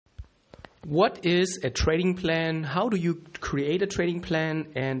What is a trading plan? How do you create a trading plan?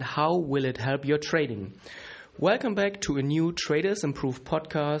 And how will it help your trading? Welcome back to a new Traders Improve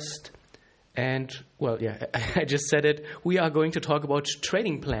podcast. And, I just said it. We are going to talk about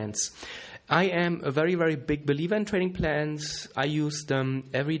trading plans. I am a very, very big believer in trading plans. I use them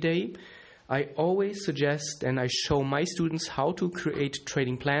every day. I always suggest and I show my students how to create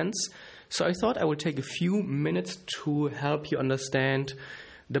trading plans. So I thought I would take a few minutes to help you understand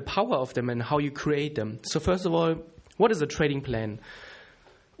the power of them and how you create them. So first of all, what is a trading plan?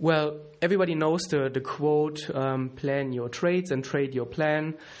 Well, everybody knows the quote, plan your trades and trade your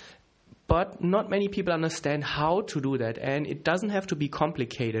plan. But not many people understand how to do that. And it doesn't have to be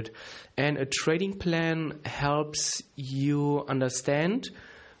complicated. And a trading plan helps you understand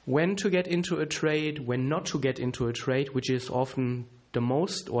when to get into a trade, when not to get into a trade, which is often the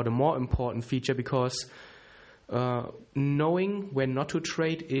most or the more important feature, because knowing when not to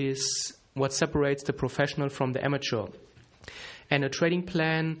trade is what separates the professional from the amateur. And a trading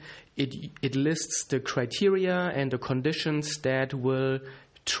plan, it lists the criteria and the conditions that will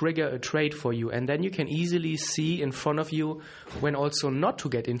trigger a trade for you. And then you can easily see in front of you when also not to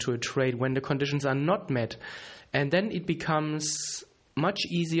get into a trade, when the conditions are not met. And then it becomes much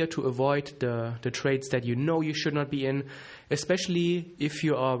easier to avoid the trades that you know you should not be in, especially if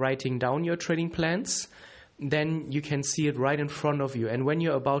you are writing down your trading plans. Then you can see it right in front of you. And when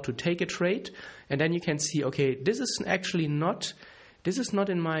you're about to take a trade, and then you can see, okay, this is not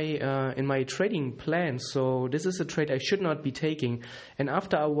in my trading plan. So this is a trade I should not be taking. And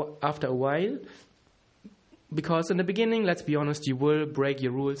after a while, because in the beginning, let's be honest, you will break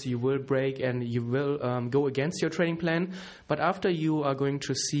your rules, you will break and you will go against your trading plan. But after you are going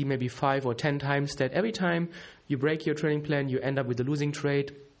to see maybe 5 or 10 times that every time you break your trading plan, you end up with a losing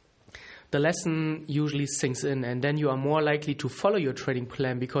trade, the lesson usually sinks in, and then you are more likely to follow your trading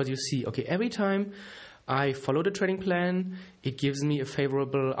plan because you see, okay, every time I follow the trading plan, it gives me a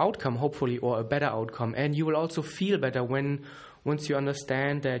favorable outcome, hopefully, or a better outcome. And you will also feel better once you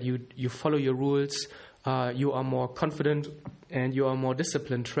understand that you follow your rules, you are more confident and you are a more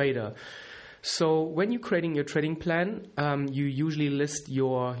disciplined trader. So when you're creating your trading plan, you usually list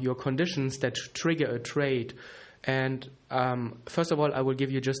your conditions that trigger a trade. And first of all, I will give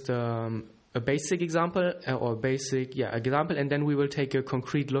you just a basic example example, and then we will take a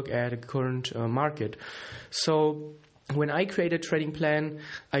concrete look at the current market. So when I create a trading plan,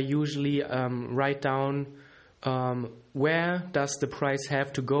 I usually write down where does the price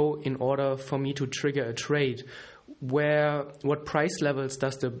have to go in order for me to trigger a trade. What price levels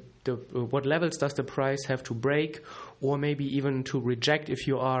does what levels does the price have to break, or maybe even to reject if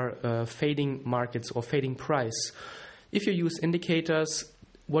you are fading markets or fading price. If you use indicators,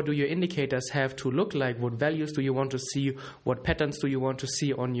 what do your indicators have to look like? What values do you want to see? What patterns do you want to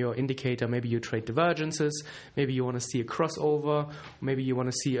see on your indicator? Maybe you trade divergences. Maybe you want to see a crossover. Maybe you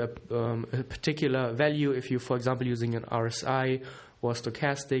want to see a particular value if you, for example, using an RSI or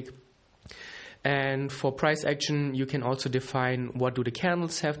stochastic. And for price action, you can also define what do the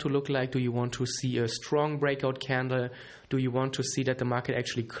candles have to look like. Do you want to see a strong breakout candle? Do you want to see that the market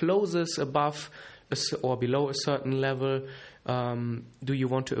actually closes above or below a certain level? Do you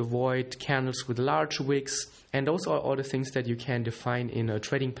want to avoid candles with large wicks? And those are all the things that you can define in a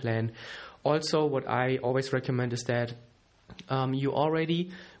trading plan. Also, what I always recommend is that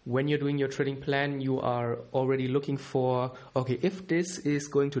when you're doing your trading plan, you are already looking for, okay, if this is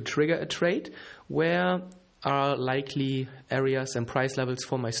going to trigger a trade, where are likely areas and price levels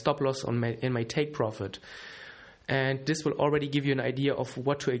for my stop loss in my take profit? And this will already give you an idea of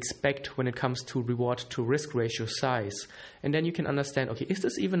what to expect when it comes to reward to risk ratio size. And then you can understand, okay, is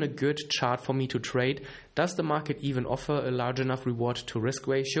this even a good chart for me to trade? Does the market even offer a large enough reward to risk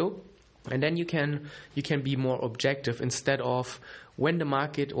ratio? And then you can be more objective instead of when the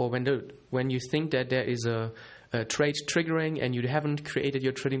market or when you think that there is a trade triggering and you haven't created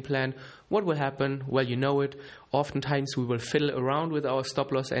your trading plan, what will happen? Well, you know it. Oftentimes we will fiddle around with our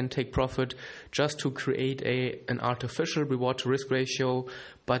stop loss and take profit just to create an artificial reward to risk ratio.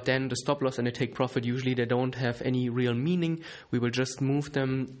 But then the stop loss and the take profit, usually they don't have any real meaning. We will just move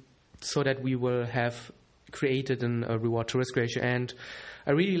them so that we will have created a reward to risk ratio. And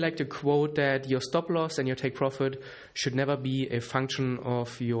I really like the quote that your stop loss and your take profit should never be a function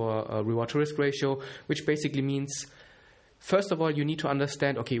of your reward to risk ratio, which basically means, first of all, you need to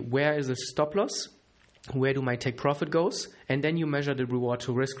understand, okay, where is the stop loss? Where do my take profit goes? And then you measure the reward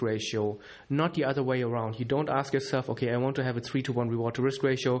to risk ratio, not the other way around. You don't ask yourself, okay, I want to have a 3-to-1 reward to risk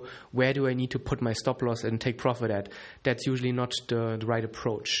ratio. Where do I need to put my stop loss and take profit at? That's usually not the right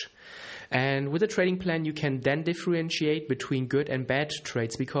approach. And with a trading plan, you can then differentiate between good and bad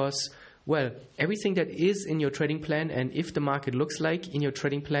trades, because Well, everything that is in your trading plan, and if the market looks like in your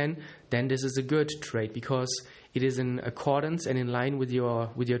trading plan, then this is a good trade because it is in accordance and in line with your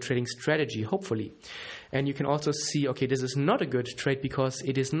trading strategy, hopefully. And you can also see, okay, this is not a good trade because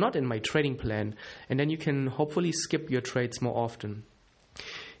it is not in my trading plan. And then you can hopefully skip your trades more often.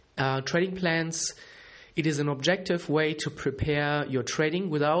 Trading plans, it is an objective way to prepare your trading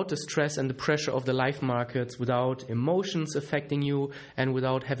without the stress and the pressure of the live markets, without emotions affecting you, and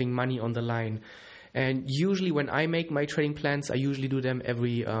without having money on the line. And usually when I make my trading plans, I usually do them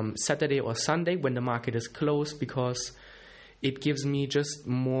every Saturday or Sunday when the market is closed, because it gives me just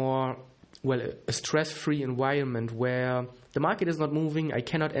more, a stress-free environment where the market is not moving. I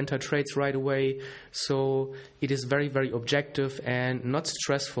cannot enter trades right away. So it is very, very objective and not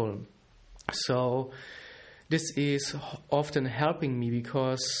stressful. So this is often helping me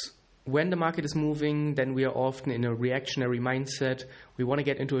because when the market is moving, then we are often in a reactionary mindset. We want to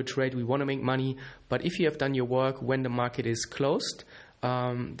get into a trade, we want to make money. But if you have done your work when the market is closed,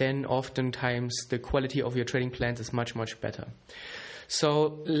 then oftentimes the quality of your trading plans is much, much better.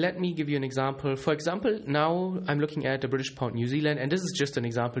 So let me give you an example. For example, now I'm looking at the British pound New Zealand, and this is just an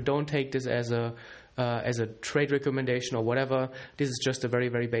example. Don't take this as a trade recommendation or whatever. This is just a very,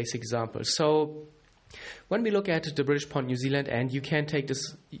 very basic example. So when we look at the British pound New Zealand, and you can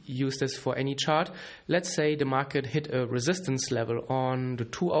use this for any chart, let's say the market hit a resistance level on the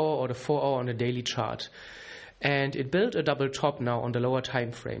 2 hour or the 4 hour on the daily chart. And it built a double top now on the lower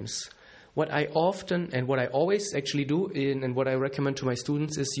time frames. What I often and what I always actually do and what I recommend to my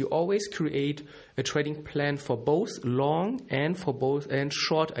students is you always create a trading plan for both long and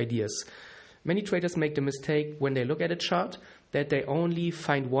short ideas. Many traders make the mistake when they look at a chart that they only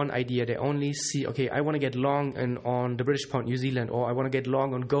find one idea. They only see, okay, I want to get long on the British pound New Zealand, or I want to get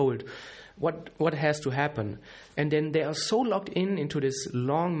long on gold. What has to happen? And then they are so locked into this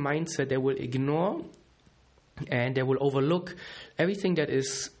long mindset, they will ignore and they will overlook everything that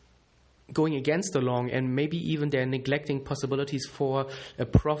is going against the long, and maybe even they're neglecting possibilities for a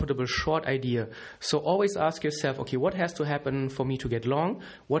profitable short idea. So always ask yourself, okay, what has to happen for me to get long?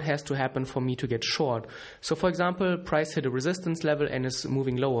 What has to happen for me to get short? So for example, price hit a resistance level and is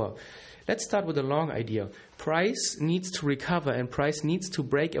moving lower. Let's start with the long idea. Price needs to recover and price needs to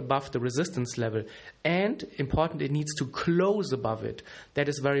break above the resistance level. And important, it needs to close above it. That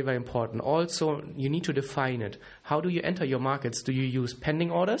is very, very important. Also, you need to define it. How do you enter your markets? Do you use pending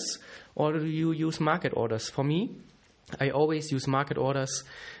orders or do you use market orders? For me, I always use market orders,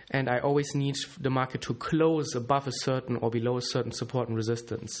 and I always need the market to close above a certain or below a certain support and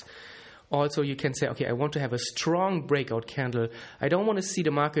resistance. Also, you can say, okay, I want to have a strong breakout candle. I don't want to see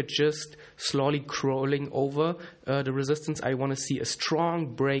the market just slowly crawling over the resistance. I want to see a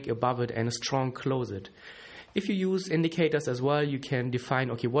strong break above it and a strong close it. If you use indicators as well, you can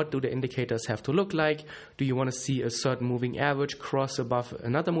define, okay, what do the indicators have to look like? Do you want to see a certain moving average cross above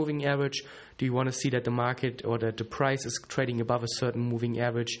another moving average? Do you want to see that the market or that the price is trading above a certain moving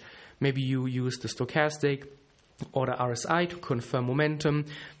average? Maybe you use the stochastic or the RSI to confirm momentum.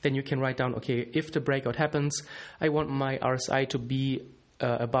 Then you can write down, okay, if the breakout happens, I want my RSI to be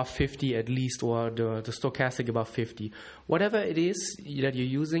above 50 at least, or the stochastic above 50. Whatever it is that you're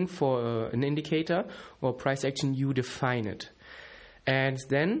using for an indicator or price action, you define it. And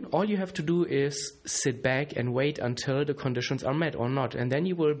then all you have to do is sit back and wait until the conditions are met or not. And then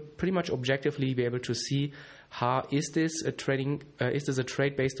you will pretty much objectively be able to see, is this a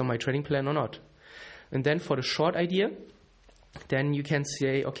trade based on my trading plan or not? And then for the short idea, then you can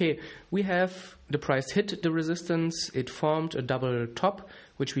say, okay, we have the price hit the resistance, it formed a double top,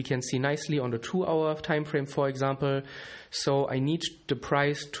 which we can see nicely on the 2 hour time frame, for example. So I need the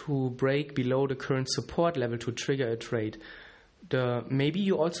price to break below the current support level to trigger a trade. Maybe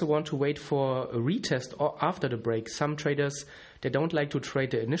you also want to wait for a retest after the break. Some traders, they don't like to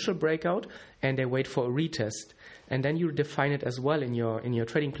trade the initial breakout and they wait for a retest. And then you define it as well in your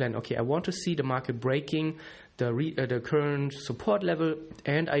trading plan. Okay, I want to see the market breaking the current support level,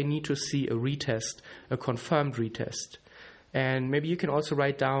 and I need to see a retest, a confirmed retest. And maybe you can also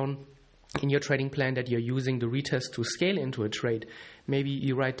write down in your trading plan that you're using the retest to scale into a trade. Maybe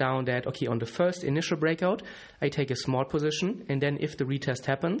you write down that, okay, on the first initial breakout, I take a small position, and then if the retest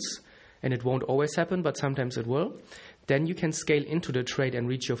happens, and it won't always happen, but sometimes it will, then you can scale into the trade and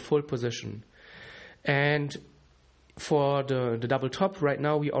reach your full position. And for the double top, right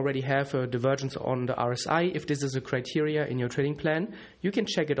now we already have a divergence on the RSI. If this is a criteria in your trading plan, you can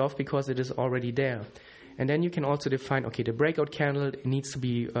check it off because it is already there. And then you can also define, okay, the breakout candle, it needs to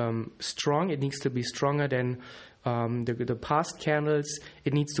be strong. It needs to be stronger than the past candles.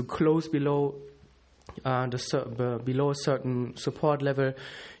 It needs to close below below a certain support level.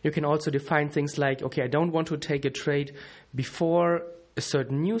 You can also define things like, okay, I don't want to take a trade before a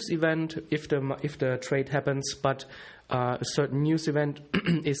certain news event if the trade happens, but a certain news event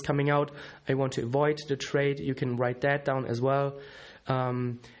is coming out. I want to avoid the trade. You can write that down as well.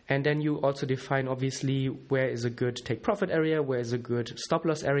 And then you also define, obviously, where is a good take profit area, where is a good stop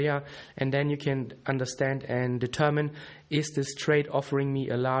loss area, and then you can understand and determine, is this trade offering me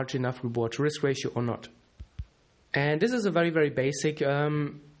a large enough reward to risk ratio or not. And this is a very, very basic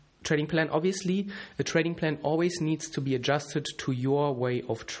trading plan. Obviously, the trading plan always needs to be adjusted to your way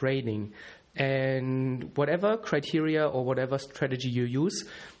of trading. And whatever criteria or whatever strategy you use,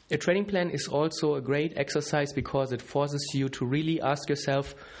 a trading plan is also a great exercise because it forces you to really ask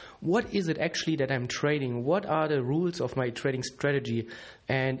yourself, what is it actually that I'm trading? What are the rules of my trading strategy?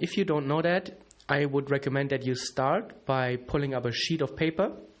 And if you don't know that, I would recommend that you start by pulling up a sheet of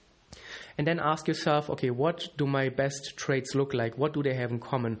paper and then ask yourself, okay, what do my best trades look like? What do they have in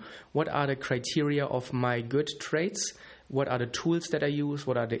common? What are the criteria of my good trades? What are the tools that I use?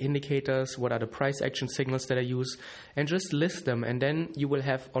 What are the indicators? What are the price action signals that I use? And just list them, and then you will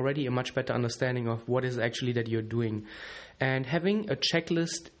have already a much better understanding of what is actually that you're doing. And having a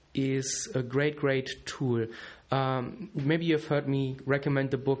checklist is a great, great tool. Maybe you've heard me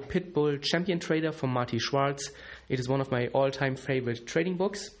recommend the book Pitbull Champion Trader from Marty Schwartz. It is one of my all-time favorite trading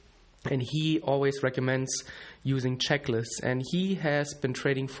books. And he always recommends using checklists. And he has been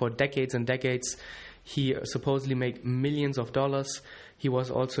trading for decades and decades. He supposedly made millions of dollars. He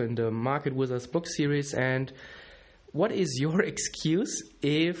was also in the Market Wizards book series. And what is your excuse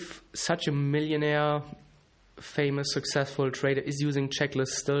if such a millionaire, famous, successful trader is using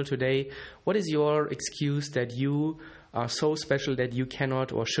checklists still today? What is your excuse that you are so special that you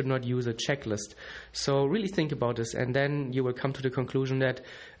cannot or should not use a checklist? So really think about this, and then you will come to the conclusion that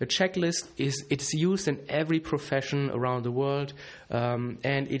a checklist it's used in every profession around the world, and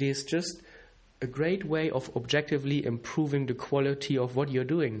it is just a great way of objectively improving the quality of what you're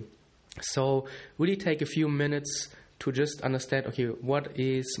doing. So really take a few minutes to just understand, okay, what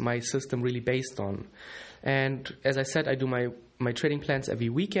is my system really based on? And as I said, I do my trading plans every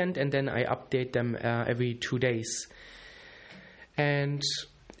weekend, and then I update them every 2 days. And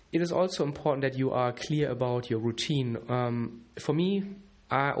it is also important that you are clear about your routine. For me,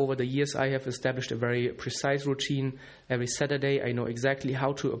 over the years, I have established a very precise routine. Every Saturday, I know exactly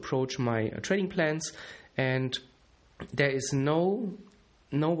how to approach my trading plans, and there is no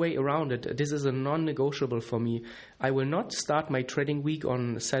way around it. This is a non-negotiable for me. I will not start my trading week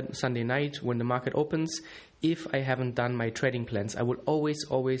on Sunday night when the market opens if I haven't done my trading plans. I will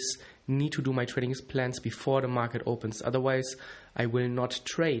always need to do my trading plans before the market opens. Otherwise, I will not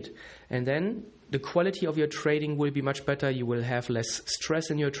trade. And then the quality of your trading will be much better. You will have less stress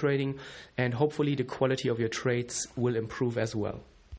in your trading, and hopefully the quality of your trades will improve as well.